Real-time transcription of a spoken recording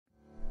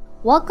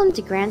Welcome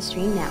to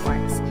Grandstream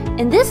Networks.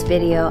 In this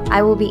video,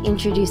 I will be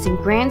introducing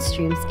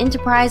Grandstream's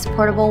Enterprise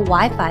Portable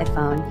Wi-Fi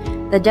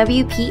phone, the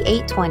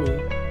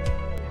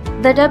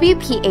WP820. The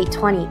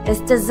WP820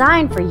 is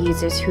designed for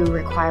users who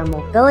require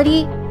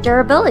mobility,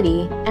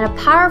 durability, and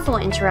a powerful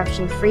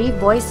interruption-free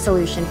voice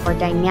solution for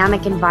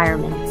dynamic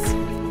environments.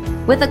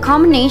 With a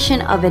combination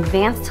of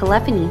advanced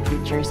telephony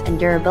features and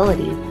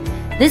durability,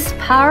 this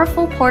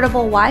powerful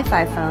portable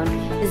Wi-Fi phone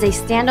is a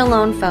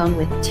standalone phone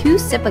with 2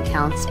 SIP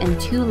accounts and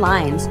 2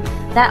 lines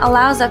that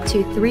allows up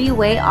to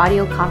 3-way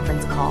audio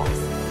conference calls.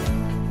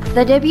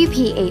 The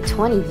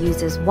WP820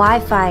 uses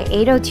Wi-Fi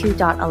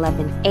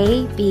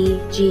 802.11a, b,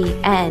 g,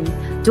 n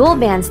dual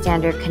band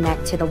standard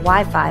connect to the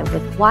Wi-Fi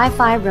with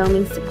Wi-Fi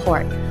roaming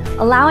support,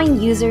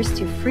 allowing users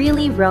to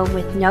freely roam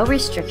with no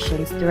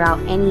restrictions throughout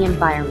any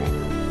environment.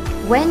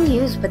 When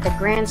used with the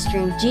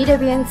Grandstream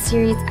GWN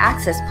series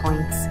access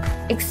points,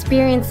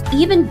 experience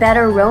even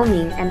better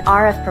roaming and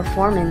RF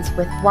performance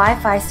with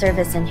Wi-Fi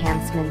service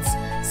enhancements,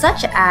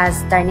 such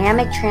as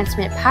dynamic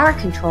transmit power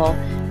control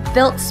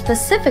built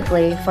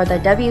specifically for the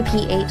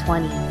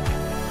WP820.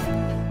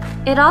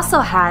 It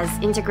also has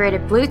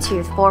integrated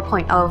Bluetooth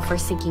 4.0 for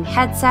syncing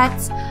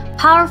headsets,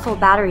 powerful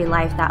battery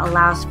life that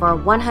allows for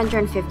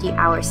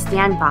 150-hour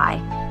standby,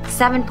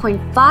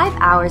 7.5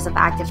 hours of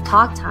active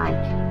talk time,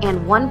 and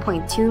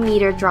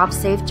 1.2-meter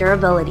drop-safe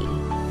durability.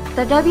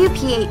 The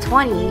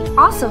WP820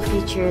 also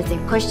features a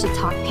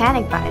push-to-talk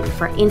panic button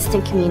for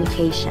instant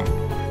communication.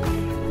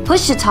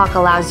 Push-to-talk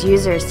allows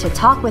users to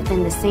talk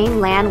within the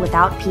same LAN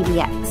without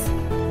PBX.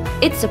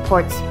 It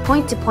supports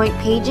point-to-point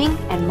paging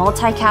and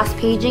multicast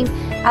paging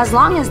as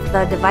long as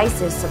the device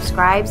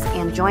subscribes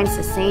and joins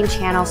the same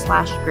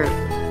channel/group.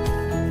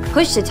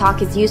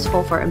 Push-to-talk is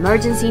useful for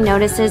emergency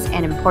notices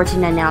and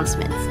important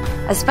announcements,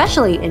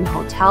 especially in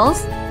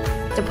hotels,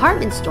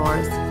 department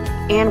stores,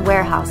 and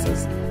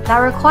warehouses that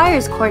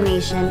requires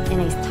coordination in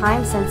a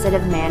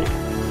time-sensitive manner.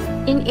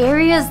 In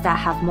areas that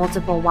have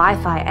multiple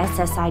Wi-Fi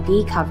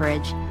SSID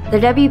coverage, the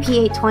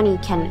WP820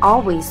 can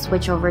always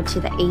switch over to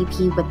the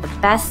AP with the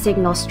best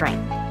signal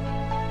strength.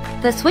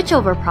 The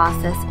switchover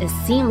process is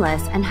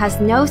seamless and has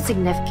no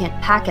significant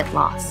packet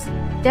loss.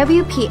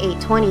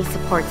 WP820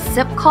 supports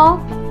SIP call,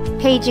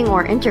 paging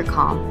or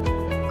intercom,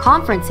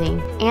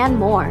 conferencing, and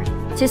more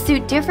to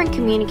suit different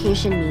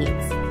communication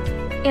needs.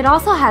 It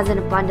also has an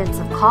abundance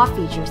of call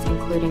features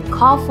including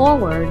call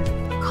forward,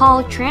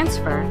 call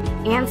transfer,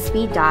 and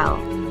speed dial.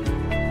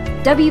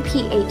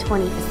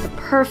 WP820 is the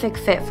perfect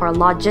fit for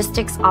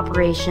logistics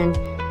operation,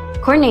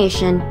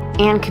 coordination,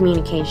 and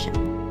communication.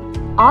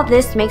 All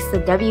this makes the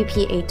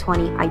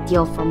WP820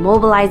 ideal for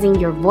mobilizing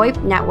your VoIP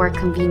network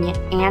convenient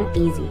and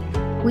easy.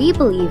 We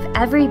believe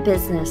every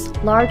business,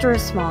 large or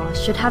small,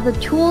 should have the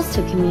tools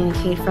to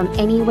communicate from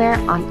anywhere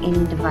on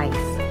any device.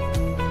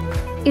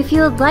 If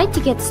you would like to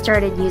get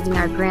started using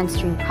our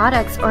Grandstream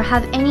products or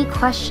have any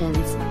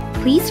questions,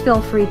 please feel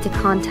free to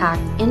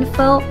contact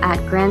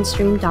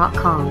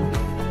info@grandstream.com.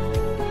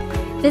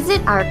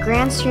 Visit our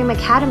Grandstream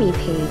Academy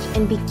page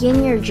and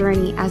begin your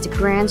journey as a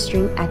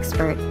Grandstream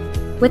expert.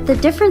 With the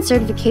different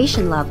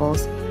certification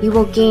levels, you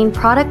will gain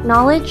product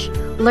knowledge,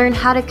 learn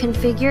how to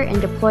configure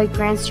and deploy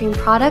Grandstream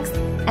products,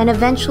 and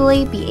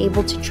eventually be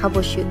able to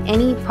troubleshoot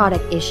any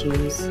product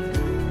issues.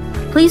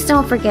 Please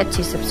don't forget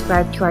to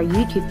subscribe to our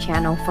YouTube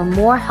channel for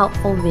more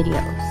helpful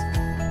videos.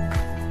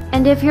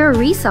 And if you're a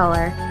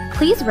reseller,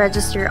 please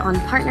register on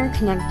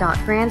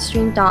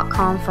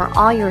partnerconnect.grandstream.com for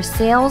all your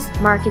sales,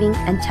 marketing,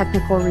 and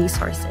technical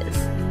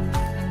resources.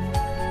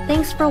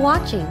 Thanks for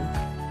watching.